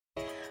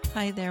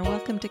Hi there.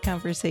 Welcome to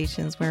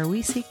Conversations, where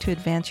we seek to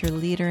advance your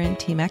leader and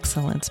team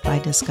excellence by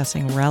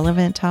discussing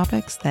relevant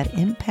topics that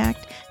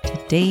impact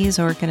today's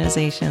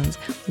organizations.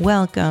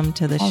 Welcome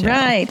to the show. All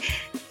right.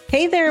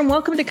 Hey there, and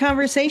welcome to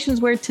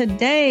Conversations, where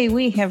today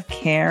we have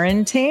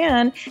Karen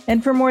Tan.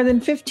 And for more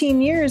than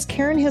 15 years,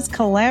 Karen has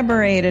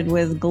collaborated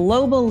with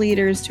global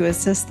leaders to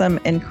assist them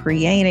in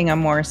creating a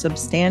more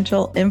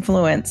substantial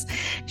influence.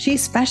 She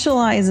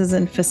specializes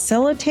in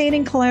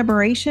facilitating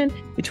collaboration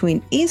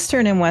between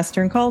Eastern and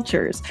Western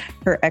cultures.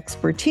 Her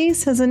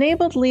expertise has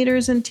enabled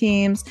leaders and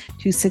teams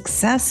to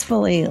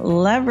successfully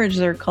leverage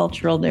their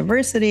cultural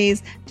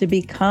diversities to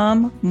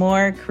become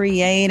more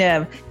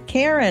creative.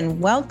 Karen,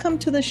 welcome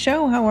to the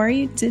show. How are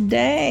you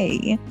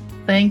today?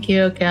 Thank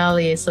you,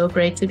 Callie. It's so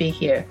great to be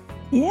here.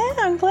 Yeah,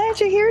 I'm glad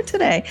you're here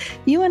today.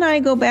 You and I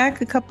go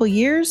back a couple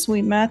years.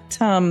 We met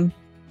when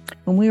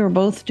we were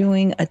both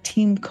doing a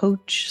team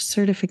coach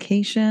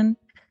certification.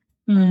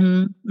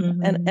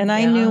 And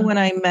I knew when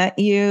I met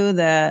you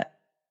that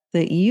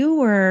you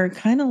were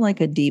kind of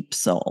like a deep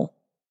soul.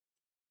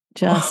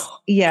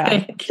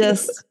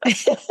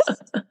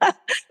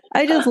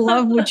 I just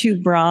love what you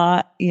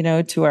brought,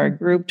 to our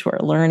group, to our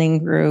learning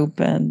group.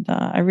 And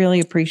I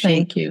really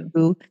appreciate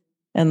you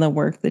and the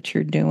work that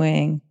you're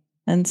doing.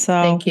 And so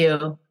thank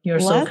you. You're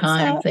so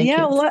kind. Thank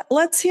you.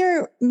 Let's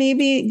hear,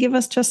 maybe give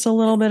us just a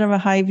little bit of a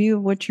high view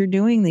of what you're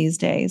doing these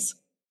days.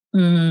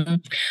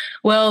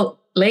 Well,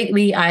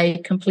 lately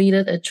I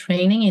completed a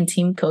training in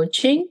team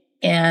coaching,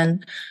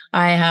 and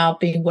I have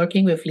been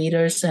working with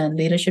leaders and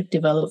leadership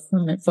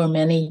development for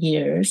many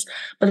years.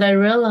 But I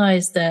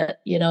realized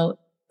that,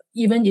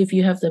 even if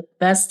you have the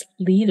best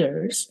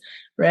leaders,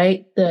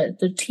 right,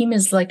 the team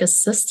is like a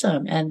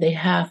system and they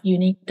have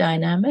unique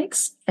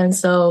dynamics. And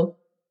so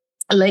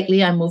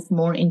lately I moved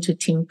more into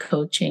team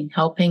coaching,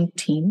 helping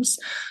teams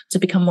to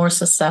become more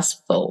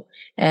successful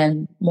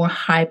and more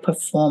high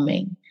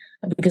performing.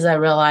 Because I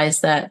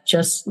realized that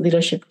just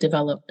leadership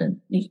development,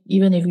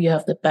 even if you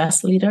have the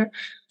best leader,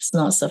 it's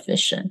not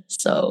sufficient.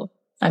 So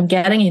I'm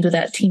getting into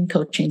that team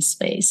coaching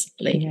space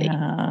lately.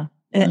 Yeah.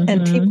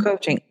 And team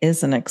coaching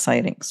is an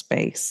exciting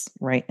space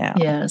right now.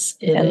 Yes,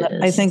 it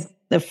is. I think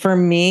that for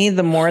me,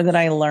 the more that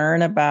I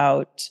learn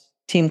about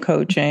team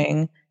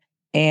coaching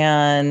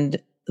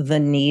and the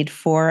need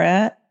for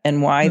it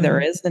and why there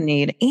is the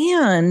need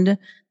and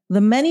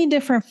the many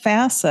different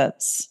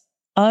facets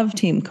of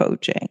team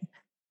coaching,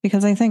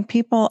 because I think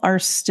people are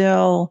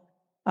still,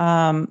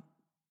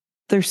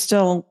 they're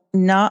still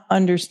not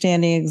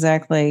understanding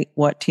exactly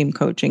what team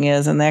coaching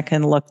is. And that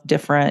can look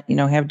different,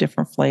 have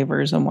different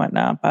flavors and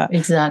whatnot. But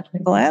exactly,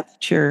 I'm glad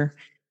that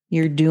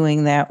you're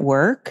doing that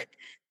work.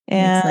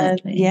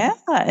 And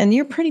and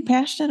you're pretty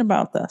passionate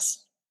about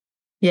this.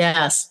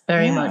 Yes,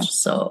 very much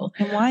so.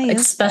 And why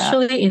is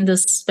especially that? In the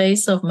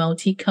space of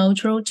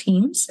multicultural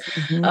teams.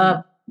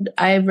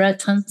 I read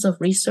tons of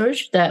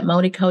research that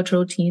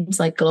multicultural teams,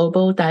 like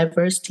global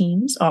diverse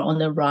teams, are on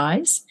the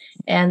rise.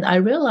 And I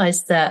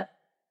realized that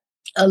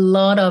a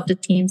lot of the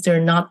teams, they're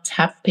not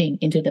tapping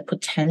into the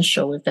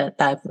potential with that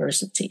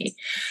diversity.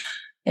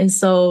 And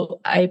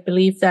so I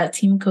believe that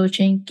team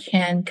coaching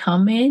can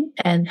come in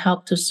and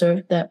help to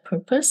serve that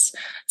purpose,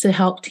 to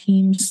help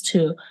teams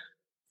to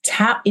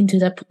tap into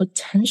the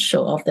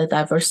potential of the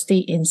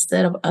diversity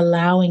instead of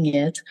allowing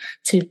it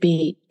to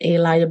be a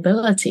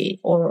liability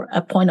or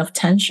a point of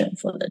tension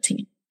for the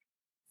team.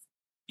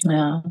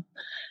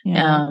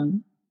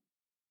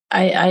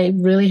 I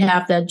really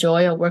have that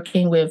joy of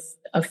working with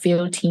a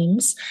few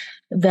teams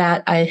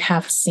that I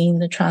have seen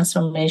the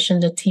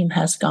transformation the team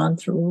has gone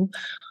through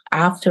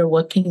after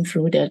working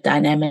through their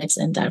dynamics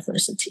and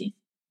diversity.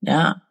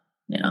 There's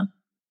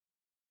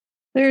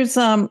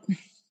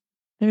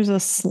a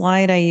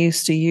slide I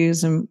used to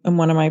use in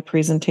one of my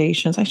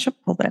presentations. I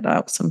should pull that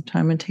out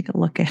sometime and take a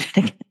look at it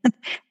again.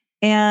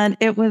 And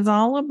it was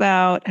all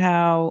about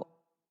how,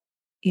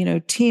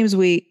 teams,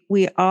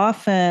 we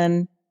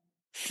often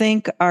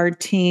think our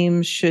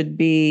teams should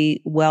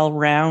be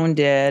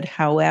well-rounded.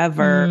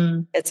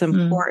 However, it's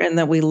important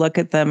that we look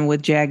at them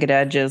with jagged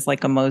edges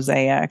like a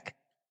mosaic,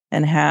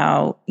 and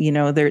how,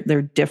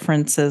 their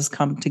differences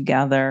come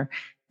together.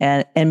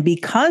 And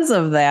because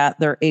of that,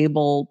 they're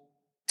able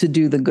to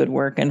do the good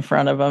work in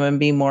front of them and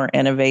be more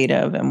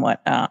innovative and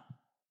whatnot.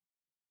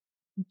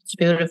 It's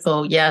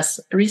beautiful. Yes.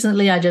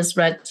 Recently, I just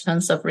read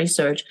tons of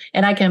research,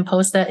 and I can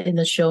post that in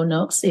the show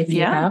notes if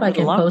you have. I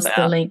can post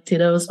the link to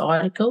those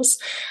articles.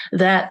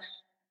 That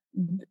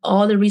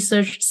all the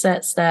research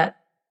says that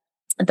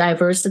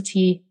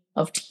diversity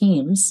of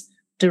teams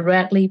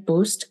directly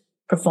boost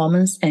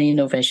performance and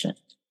innovation.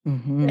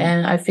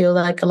 And I feel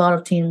like a lot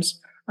of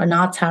teams are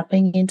not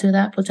tapping into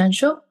that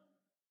potential,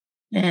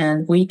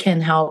 and we can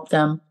help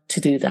them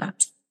to do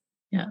that.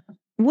 Yeah.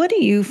 What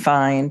do you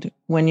find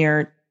when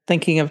you're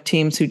thinking of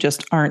teams who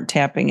just aren't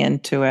tapping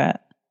into it?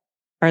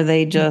 Are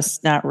they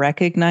just not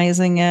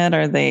recognizing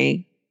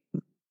it?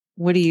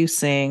 What are you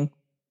seeing?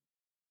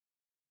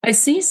 I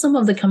see some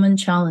of the common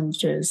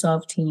challenges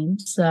of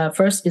teams.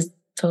 First is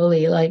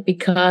totally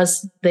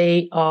because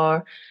they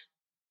are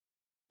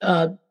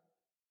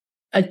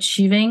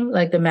achieving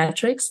like the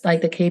metrics,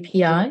 like the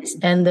KPIs,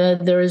 and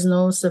there is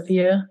no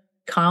severe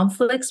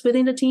conflicts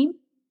within the team.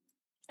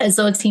 And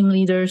so team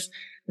leaders,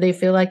 they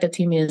feel like the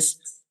team is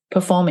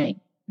performing,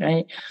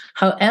 right?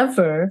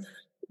 However,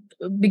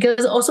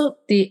 because also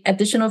the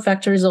additional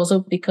factor is also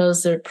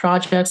because their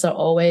projects are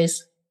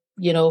always,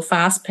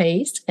 fast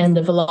paced, and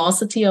the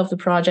velocity of the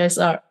projects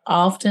are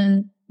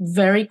often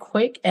very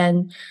quick,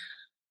 and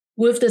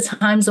with the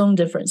time zone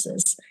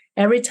differences.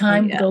 Every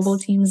time global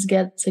teams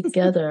get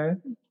together,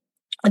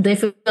 they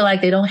feel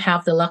like they don't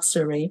have the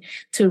luxury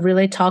to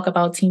really talk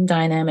about team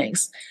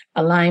dynamics,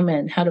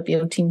 alignment, how to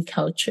build team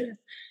culture.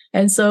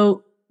 And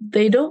so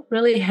they don't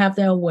really have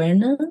the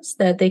awareness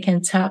that they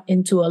can tap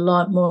into a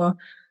lot more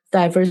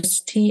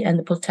diversity and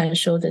the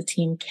potential the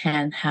team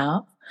can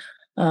have.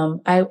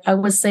 I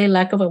would say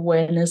lack of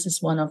awareness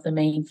is one of the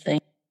main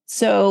things.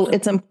 So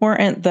it's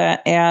important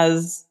that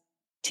as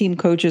team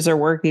coaches are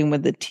working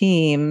with the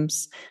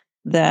teams,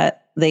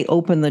 that they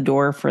open the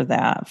door for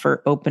that,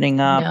 for opening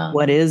up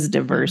what is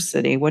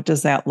diversity? What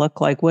does that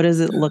look like? What does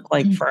it look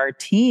like for our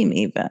team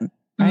even?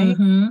 Right?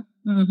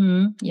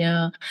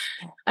 Yeah.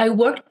 I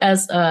worked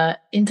as an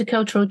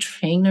intercultural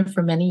trainer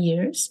for many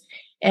years,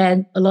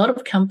 and a lot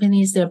of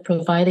companies, they're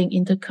providing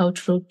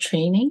intercultural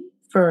training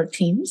for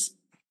teams,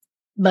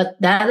 but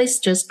that is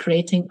just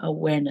creating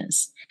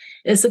awareness.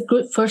 It's a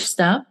good first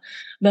step,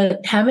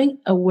 but having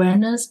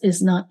awareness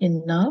is not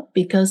enough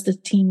because the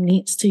team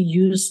needs to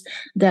use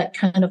that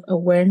kind of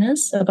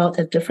awareness about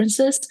the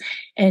differences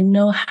and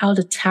know how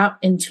to tap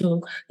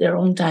into their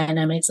own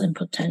dynamics and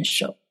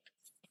potential.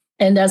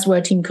 And that's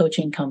where team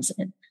coaching comes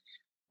in.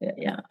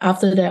 Yeah.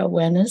 After that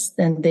awareness,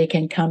 then they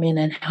can come in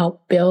and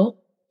help build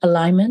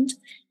alignment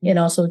and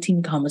also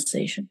team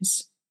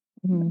conversations.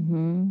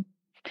 And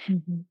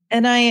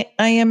I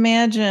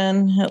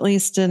imagine, at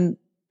least in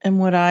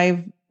what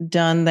I've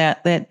done,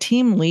 that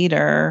team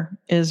leader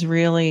is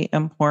really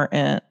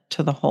important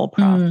to the whole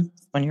process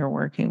when you're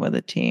working with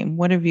a team.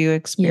 What have you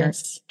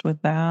experienced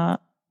with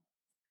that?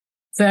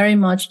 Very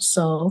much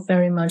so,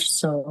 very much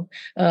so.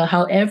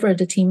 However,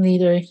 the team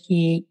leader,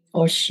 he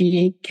or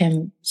she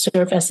can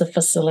serve as a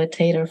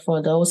facilitator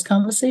for those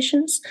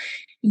conversations.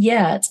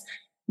 Yet,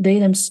 they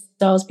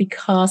themselves,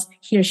 because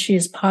he or she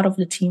is part of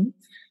the team,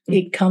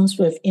 it comes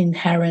with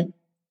inherent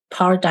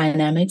power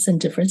dynamics and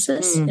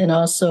differences, and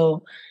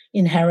also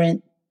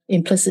inherent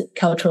implicit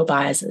cultural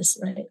biases,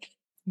 right?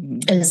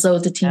 And so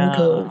the team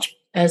coach,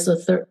 as a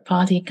third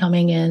party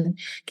coming in,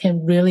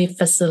 can really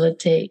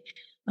facilitate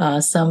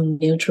some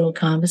neutral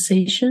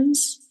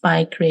conversations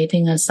by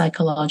creating a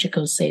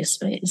psychological safe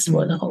space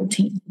for the whole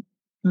team.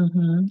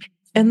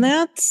 And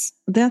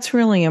that's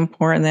really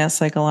important, that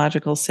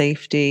psychological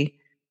safety.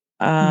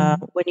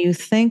 When you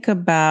think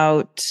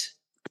about,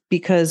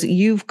 because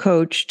you've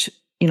coached,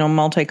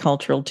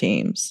 multicultural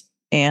teams,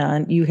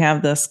 and you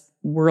have this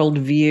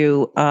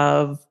worldview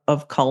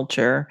of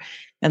culture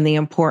and the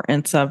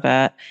importance of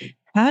it.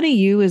 How do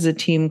you, as a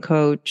team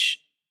coach,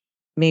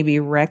 maybe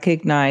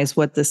recognize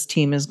what this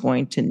team is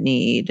going to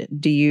need?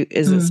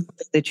 Is it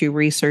something that you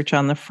research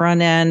on the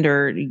front end,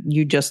 or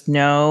you just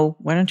know?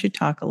 Why don't you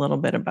talk a little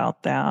bit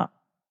about that?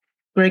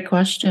 Great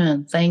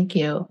question. Thank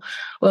you.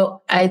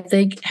 Well, I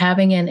think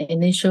having an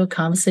initial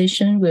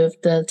conversation with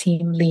the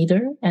team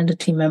leader and the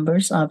team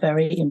members are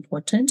very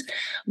important.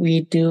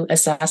 We do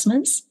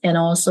assessments and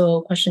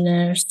also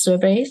questionnaire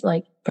surveys,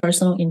 like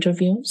personal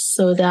interviews,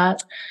 so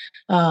that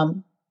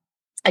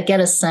I get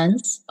a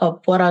sense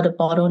of what are the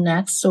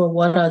bottlenecks or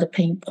what are the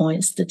pain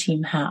points the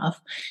team have.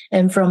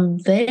 And from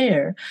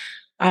there,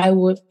 I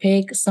would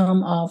pick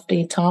some of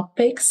the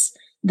topics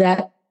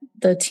that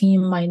the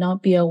team might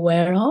not be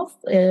aware of.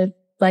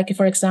 Like,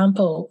 for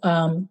example,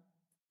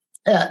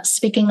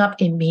 speaking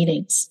up in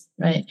meetings,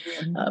 right?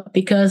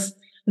 Because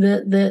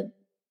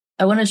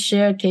I want to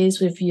share a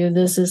case with you.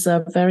 This is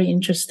very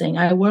interesting.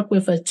 I work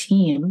with a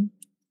team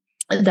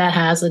that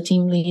has a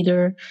team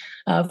leader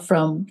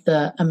from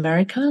the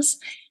Americas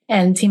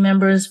and team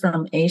members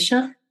from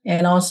Asia,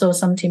 and also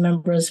some team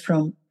members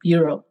from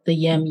Europe,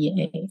 the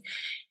EMEA.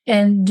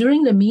 And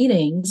during the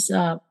meetings,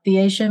 the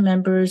Asian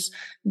members,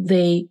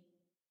 they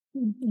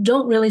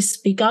don't really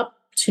speak up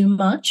too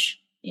much.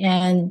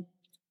 And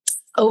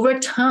over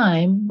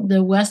time, the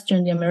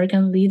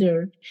American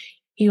leader,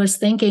 he was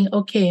thinking,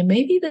 okay,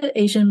 maybe the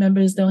Asian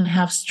members don't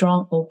have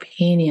strong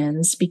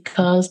opinions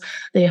because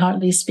they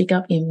hardly speak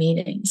up in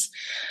meetings.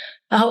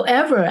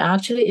 However,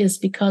 actually, it's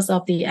because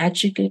of the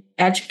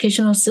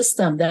educational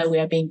system that we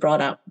are being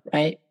brought up,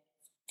 right?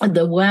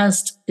 The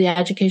West, the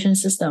education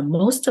system,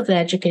 most of the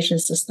education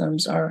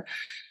systems are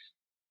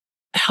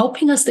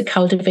helping us to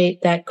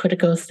cultivate that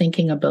critical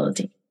thinking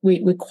ability.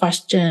 We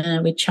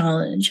question, we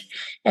challenge,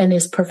 and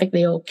it's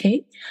perfectly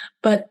okay.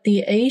 But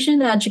the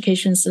Asian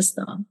education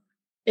system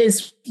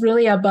is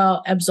really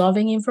about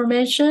absorbing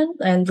information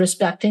and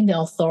respecting the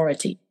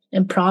authority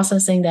and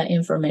processing that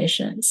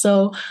information.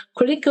 So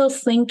critical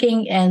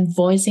thinking and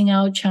voicing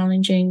out,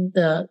 challenging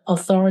the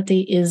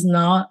authority is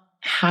not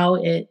how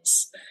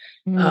it's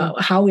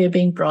how we're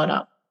being brought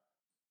up.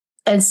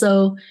 And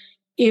so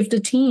if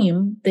the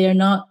team, they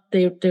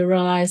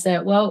realize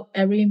that, well,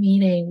 every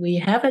meeting we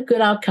have a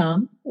good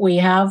outcome, we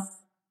have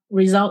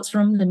results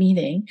from the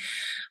meeting,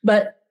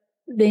 but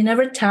they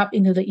never tap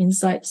into the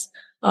insights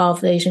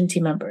of the Asian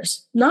team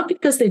members. Not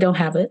because they don't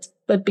have it,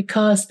 but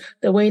because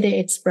the way they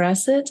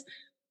express it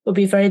will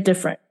be very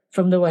different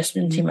from the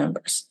Western team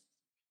members.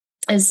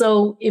 And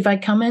so if I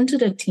come into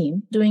the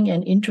team doing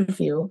an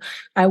interview,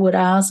 I would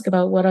ask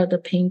about what are the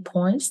pain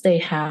points they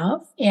have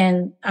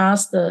and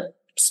ask the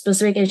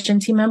specific Asian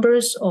team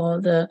members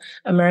or the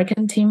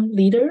American team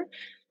leader,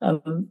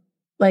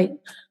 like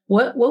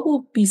what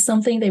will be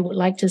something they would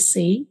like to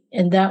see.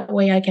 And that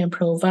way I can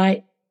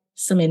provide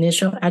some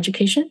initial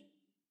education.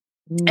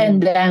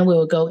 And then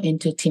we'll go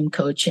into team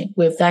coaching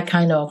with that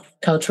kind of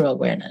cultural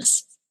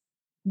awareness.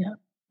 Yeah.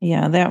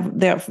 Yeah,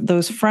 that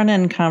those front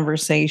end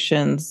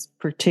conversations,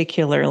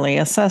 particularly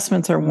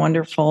assessments, are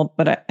wonderful.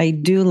 But I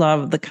do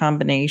love the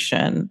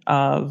combination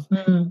of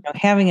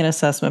having an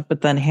assessment,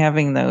 but then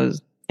having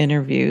those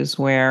interviews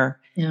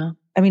where,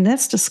 I mean,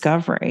 that's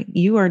discovery.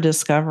 You are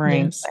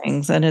discovering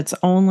things, and it's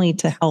only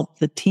to help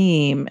the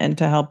team and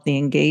to help the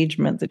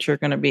engagement that you're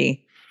going to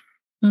be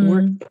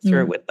working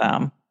through with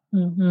them.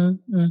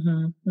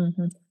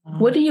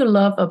 What do you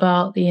love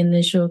about the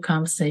initial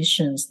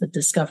conversations, the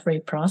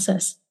discovery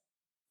process?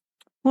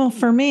 Well,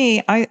 for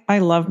me, I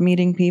love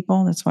meeting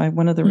people. That's why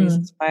one of the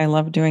reasons why I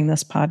love doing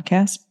this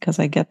podcast, because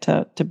I get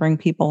to bring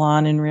people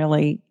on and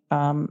really,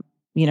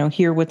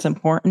 hear what's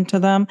important to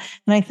them.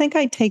 And I think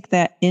I take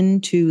that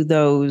into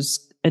those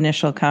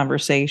initial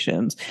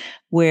conversations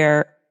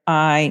where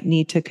I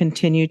need to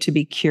continue to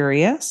be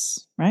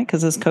curious, right?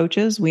 Because as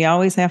coaches, we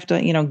always have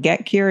to,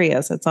 get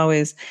curious. It's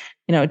always,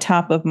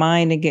 top of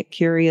mind to get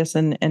curious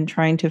and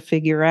trying to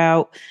figure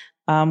out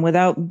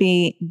without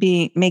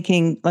being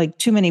making like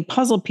too many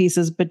puzzle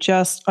pieces, but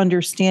just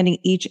understanding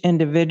each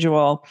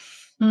individual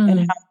and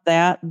how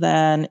that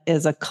then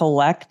is a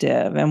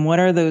collective. And what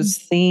are those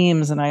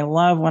themes? And I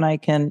love when I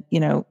can,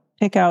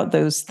 pick out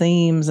those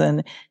themes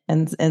and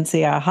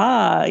say,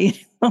 aha,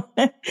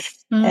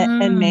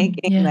 and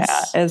making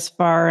that as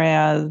far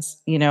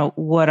as,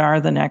 what are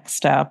the next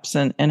steps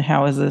and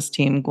how is this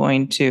team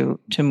going to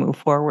move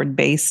forward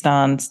based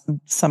on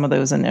some of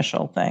those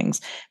initial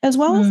things, as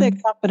well as the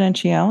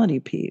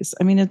confidentiality piece.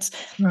 I mean, it's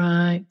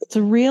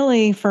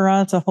really for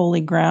us a holy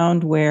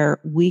ground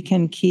where we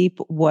can keep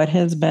what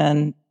has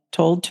been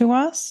told to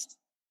us,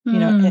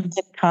 in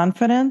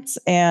confidence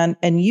and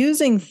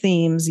using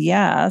themes,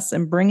 yes,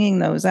 and bringing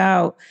those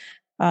out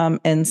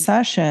in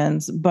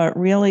sessions, but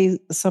really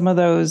some of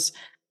those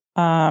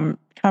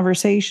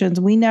conversations,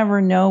 we never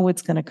know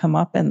what's going to come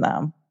up in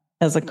them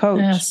as a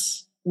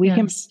coach. We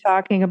can be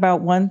talking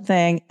about one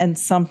thing and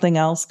something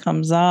else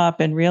comes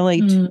up, and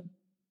really to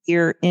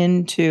hear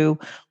into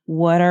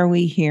what are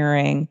we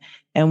hearing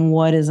and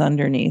what is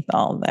underneath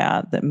all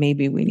that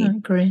maybe we need. I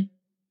agree.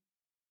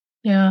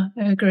 Yeah,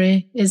 I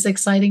agree. It's an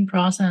exciting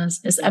process.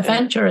 It's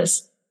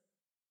adventurous.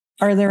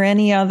 Are there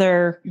any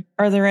other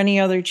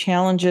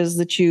challenges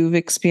that you've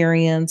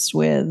experienced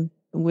with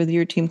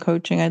your team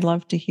coaching? I'd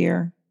love to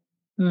hear.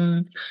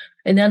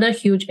 Another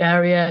huge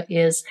area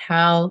is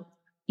how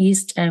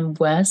East and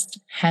West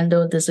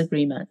handle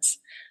disagreements.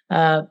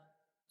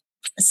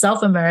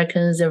 South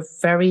Americans are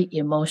very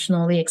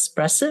emotionally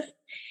expressive,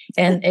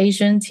 and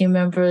Asian team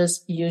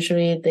members,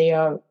 usually they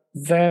are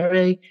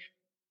very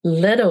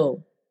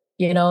little,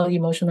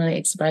 emotionally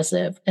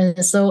expressive.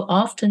 And so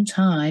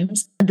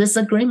oftentimes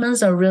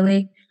disagreements are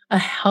really a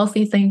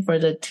healthy thing for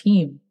the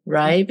team,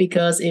 right?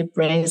 Because it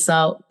brings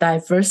out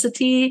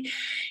diversity,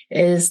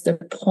 is the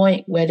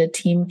point where the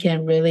team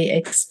can really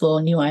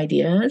explore new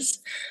ideas.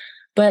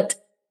 But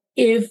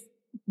if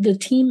the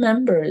team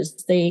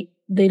members, they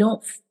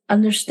don't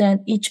understand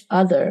each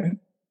other,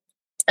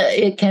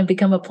 it can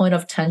become a point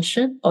of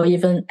tension or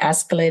even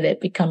escalate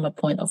it, become a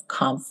point of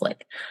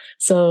conflict.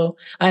 So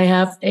I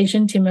have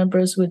Asian team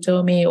members who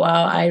told me,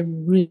 wow, I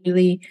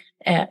really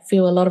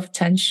feel a lot of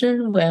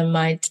tension when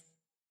my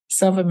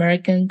South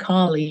American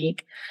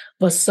colleague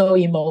was so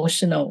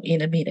emotional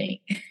in a meeting.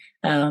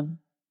 And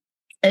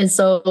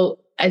so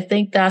I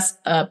think that's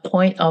a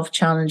point of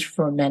challenge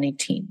for many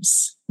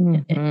teams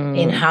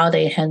in how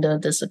they handle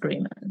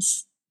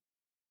disagreements.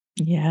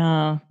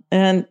 Yeah.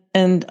 And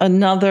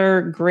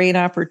another great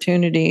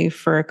opportunity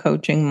for a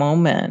coaching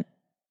moment,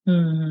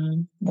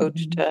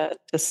 coach to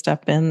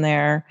step in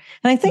there.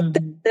 And I think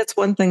that's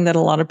one thing that a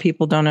lot of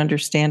people don't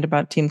understand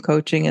about team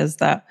coaching is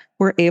that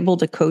we're able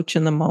to coach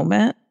in the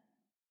moment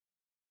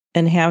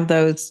and have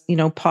those,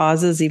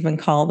 pauses, even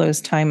call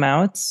those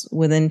timeouts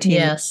within team.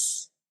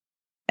 Yes.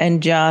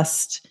 And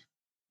just,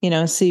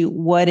 see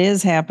what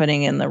is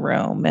happening in the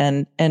room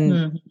and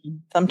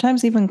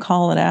sometimes even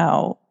call it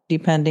out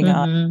depending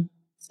on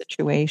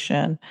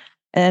situation.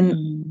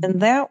 And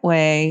that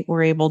way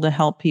we're able to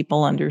help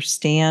people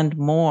understand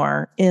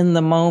more in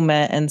the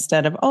moment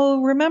instead of,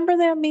 oh, remember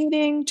that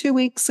meeting 2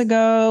 weeks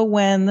ago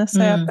when this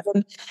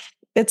happened?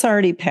 It's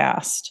already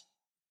passed.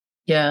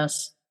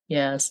 Yes.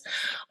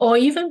 Or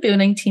even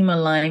building team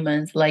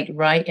alignment, like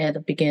right at the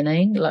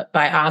beginning, like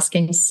by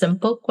asking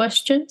simple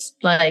questions,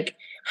 like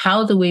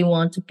how do we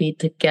want to be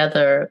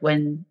together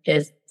when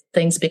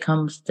things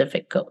becomes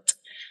difficult,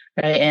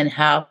 right? And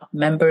how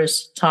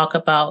members talk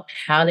about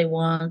how they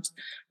want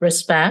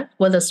respect.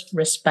 What does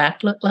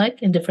respect look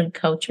like in different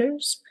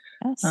cultures?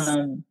 Yes.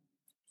 And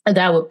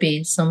that would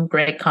be some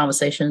great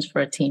conversations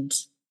for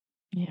teams.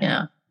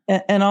 Yeah.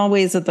 And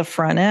always at the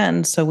front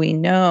end. So we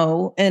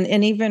know,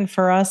 and even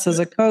for us as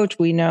a coach,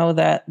 we know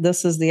that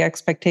this is the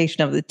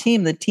expectation of the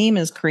team. The team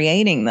is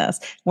creating this.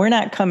 We're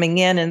not coming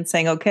in and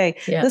saying, okay,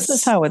 this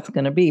is how it's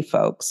going to be,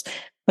 folks.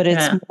 But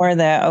it's more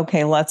that,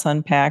 okay, let's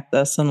unpack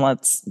this and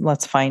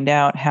let's find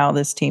out how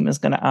this team is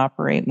going to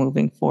operate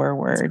moving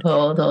forward.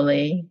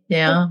 Totally.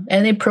 Yeah.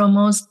 And it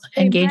promotes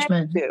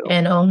engagement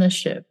and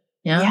ownership.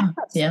 Yeah.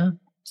 Yes, yeah.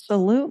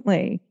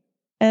 Absolutely.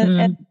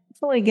 And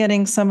hopefully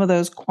getting some of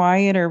those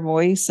quieter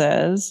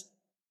voices,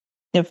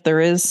 if there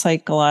is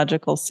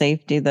psychological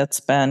safety that's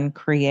been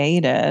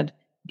created,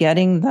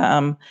 getting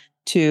them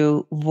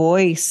to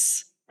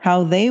voice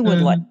how they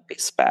would like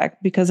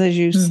respect. Because as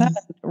you said,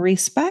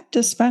 respect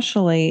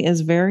especially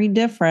is very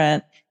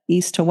different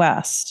east to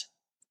west.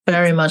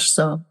 Very much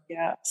so.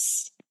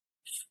 Yes.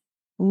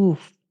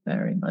 Oof.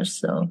 Very much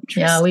so.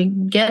 Yeah, we're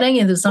getting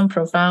into some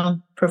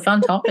profound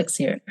topics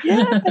here.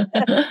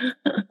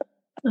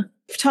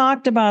 We've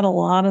talked about a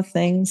lot of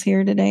things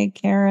here today,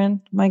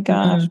 Karen. My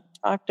gosh,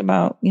 talked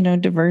about,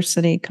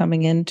 diversity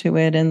coming into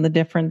it and the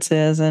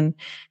differences and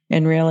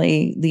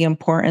really the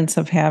importance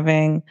of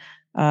having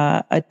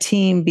a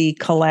team be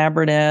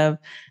collaborative,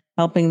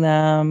 helping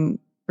them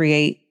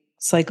create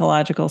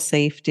psychological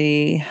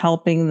safety,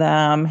 helping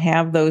them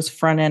have those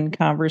front end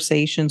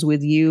conversations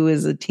with you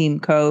as a team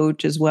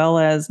coach, as well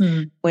as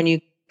when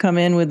you come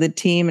in with the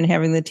team and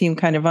having the team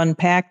kind of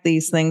unpack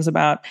these things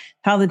about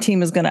how the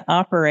team is going to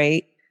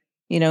operate,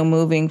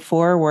 moving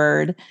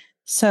forward.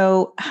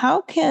 So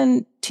how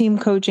can team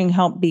coaching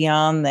help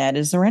beyond that?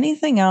 Is there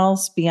anything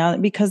else beyond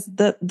it? Because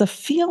the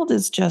field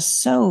is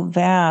just so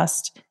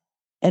vast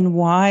and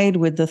wide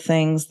with the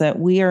things that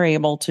we are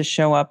able to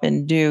show up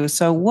and do.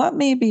 So what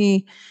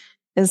maybe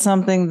is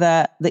something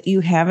that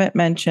you haven't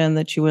mentioned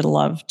that you would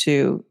love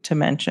to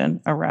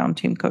mention around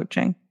team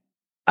coaching?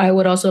 I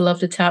would also love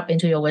to tap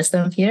into your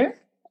wisdom here.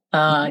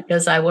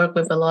 Because I work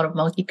with a lot of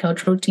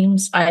multicultural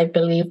teams. I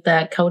believe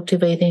that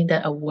cultivating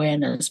that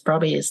awareness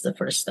probably is the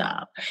first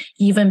step,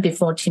 even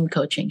before team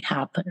coaching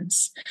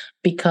happens.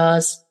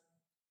 Because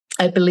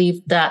I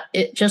believe that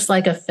it just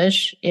like a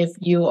fish, if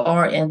you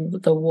are in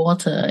the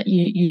water,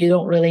 you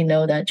don't really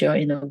know that you're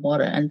in the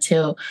water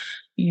until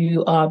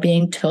you are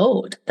being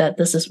told that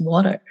this is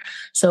water.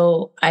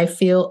 So I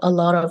feel a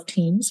lot of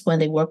teams, when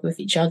they work with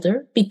each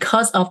other,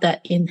 because of that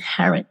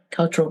inherent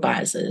cultural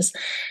biases,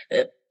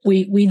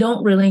 we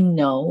don't really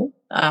know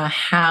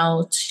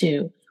how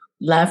to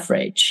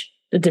leverage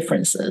the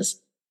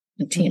differences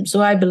in teams.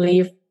 So I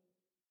believe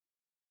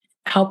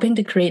helping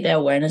to create that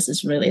awareness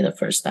is really the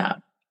first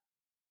step.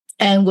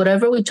 And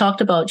whatever we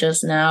talked about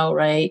just now,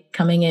 right,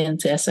 coming in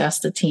to assess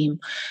the team,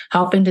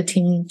 helping the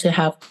team to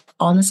have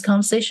honest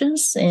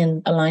conversations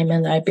in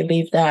alignment, I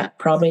believe that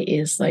probably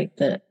is like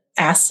the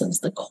essence,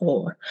 the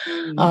core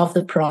of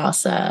the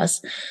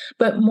process.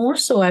 But more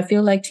so, I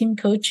feel like team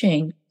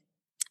coaching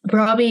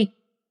probably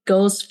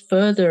goes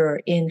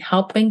further in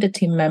helping the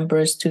team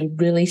members to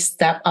really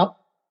step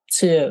up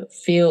to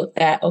feel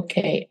that,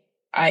 okay,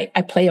 I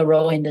play a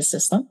role in the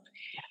system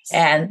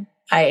and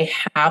I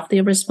have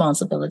the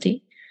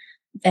responsibility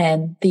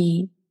and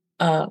the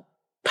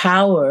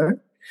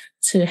power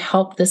to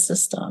help the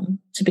system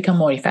to become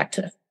more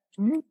effective.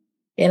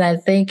 And I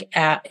think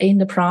in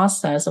the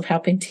process of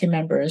helping team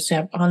members to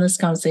have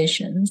honest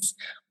conversations,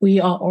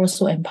 we are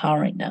also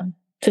empowering them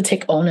to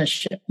take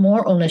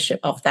more ownership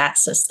of that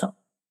system,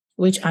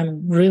 which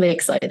I'm really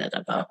excited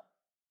about.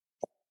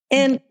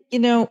 And,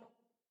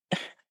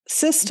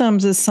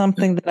 systems is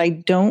something that I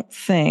don't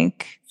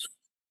think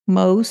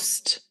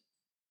most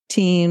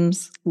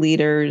teams,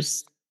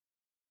 leaders,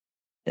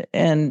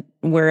 and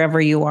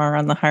wherever you are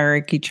on the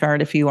hierarchy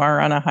chart, if you are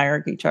on a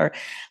hierarchy chart,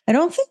 I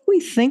don't think we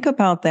think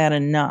about that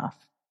enough.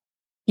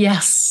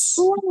 Yes.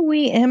 Who are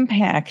we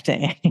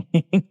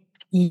impacting?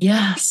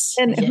 Yes.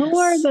 And who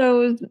are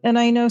those? And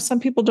I know some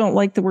people don't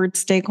like the word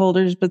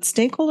stakeholders, but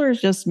stakeholders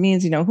just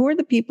means, who are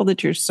the people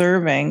that you're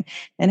serving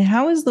and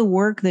how is the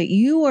work that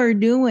you are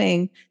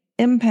doing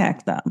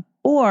impact them,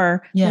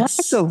 or lack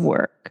of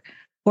work,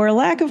 or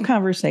lack of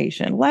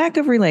conversation, lack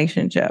of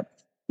relationship.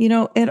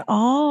 It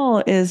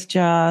all is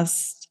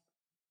just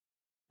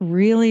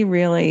really,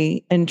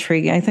 really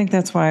intriguing. I think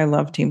that's why I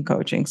love team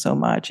coaching so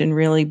much and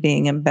really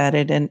being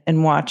embedded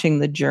and watching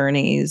the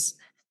journeys,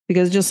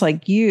 because just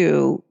like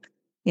you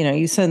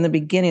said in the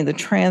beginning, the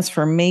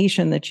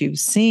transformation that you've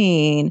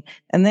seen,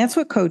 and that's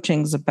what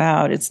coaching's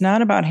about. It's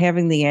not about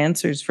having the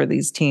answers for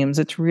these teams.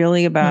 It's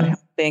really about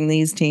helping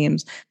these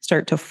teams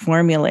start to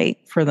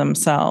formulate for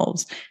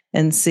themselves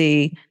and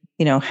see,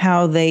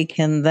 how they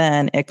can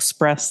then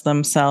express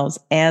themselves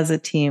as a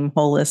team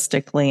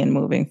holistically and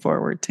moving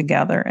forward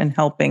together and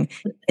helping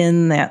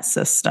in that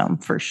system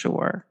for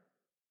sure.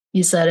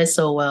 You said it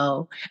so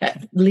well.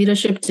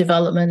 Leadership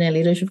development and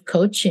leadership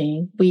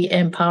coaching, we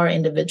empower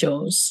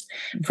individuals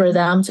for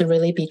them to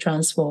really be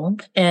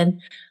transformed and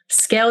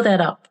scale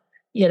that up,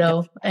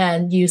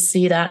 and you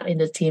see that in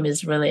the team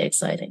is really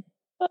exciting.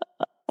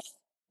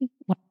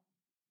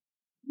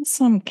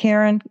 Awesome,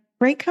 Karen.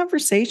 Great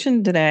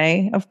conversation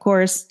today. Of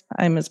course,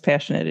 I'm as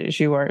passionate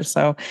as you are.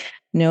 So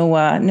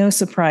no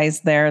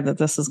surprise there that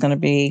this is going to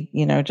be,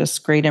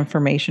 just great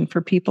information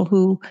for people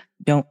who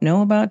don't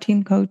know about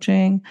team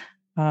coaching,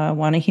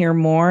 want to hear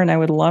more, and I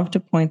would love to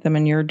point them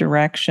in your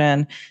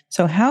direction.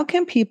 So how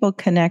can people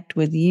connect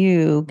with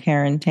you,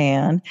 Karen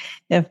Tan,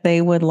 if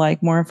they would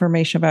like more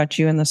information about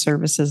you and the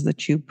services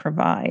that you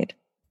provide?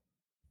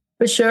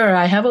 For sure.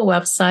 I have a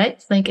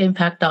website,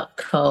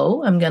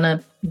 thinkimpact.co. I'm going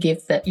to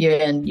give that you,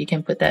 and you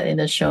can put that in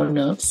the show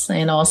notes.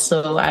 And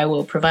also I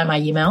will provide my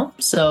email.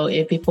 So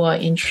if people are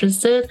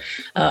interested,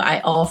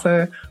 I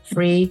offer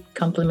free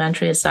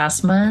complimentary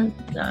assessment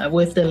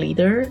with the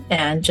leader,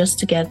 and just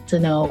to get to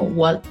know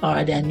what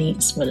are their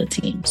needs for the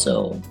team.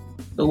 So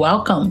you're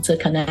welcome to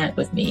connect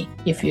with me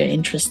if you're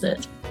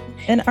interested.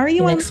 And are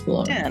you on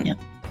LinkedIn? Yeah.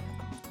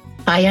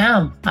 I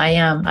am.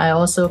 I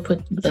also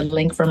put the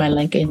link for my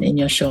LinkedIn in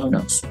your show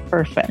notes.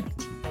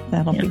 Perfect.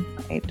 That'll be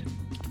great.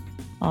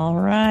 All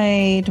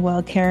right.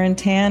 Well, Karen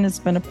Tan, it's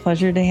been a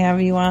pleasure to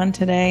have you on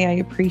today. I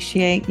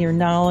appreciate your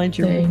knowledge,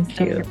 your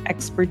wisdom, your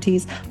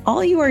expertise,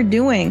 all you are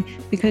doing,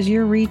 because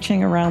you're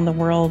reaching around the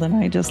world. And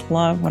I just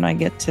love when I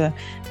get to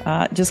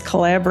just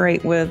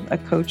collaborate with a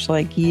coach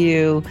like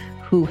you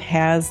who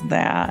has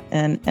that.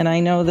 And I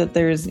know that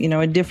there's,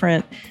 a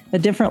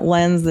different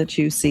lens that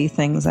you see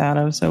things out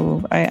of.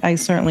 So I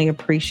certainly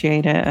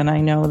appreciate it. And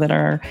I know that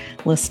our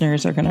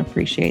listeners are going to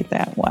appreciate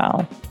that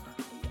well.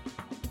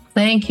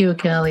 Thank you,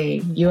 Kelly.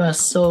 You are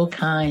so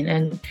kind.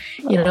 And,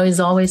 it's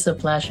always a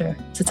pleasure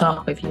to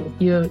talk with you.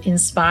 You're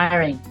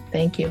inspiring.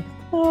 Thank you.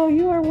 Oh,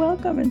 you are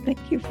welcome. And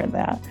thank you for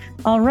that.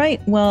 All right.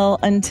 Well,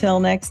 until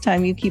next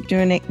time, you keep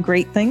doing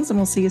great things, and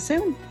we'll see you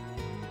soon.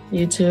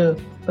 You too.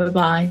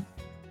 Bye-bye.